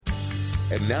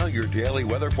And now your daily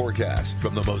weather forecast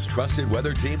from the most trusted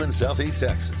weather team in Southeast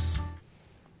Texas.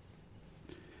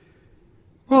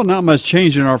 Well, not much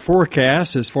change in our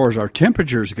forecast as far as our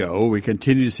temperatures go. We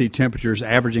continue to see temperatures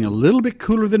averaging a little bit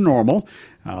cooler than normal.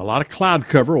 A lot of cloud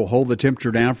cover will hold the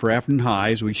temperature down for afternoon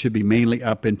highs. We should be mainly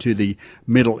up into the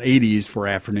middle 80s for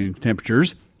afternoon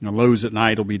temperatures. Lows at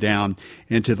night will be down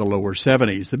into the lower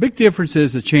 70s. The big difference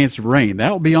is the chance of rain.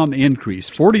 That will be on the increase.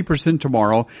 40%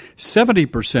 tomorrow,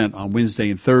 70% on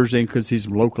Wednesday and Thursday, and could see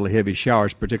some locally heavy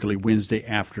showers, particularly Wednesday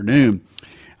afternoon.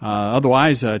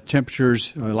 Otherwise,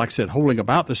 temperatures, like I said, holding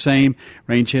about the same.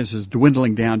 Rain chances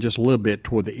dwindling down just a little bit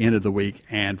toward the end of the week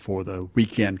and for the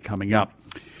weekend coming up.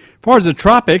 As far as the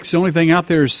tropics, the only thing out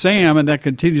there is Sam, and that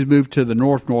continues to move to the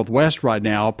north-northwest right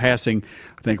now, passing,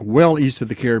 I think, well east of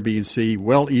the Caribbean Sea,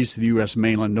 well east of the U.S.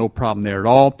 mainland. No problem there at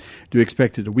all. Do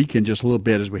expect it to weaken just a little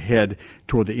bit as we head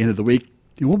toward the end of the week.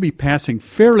 It will be passing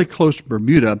fairly close to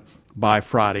Bermuda by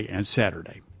Friday and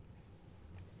Saturday.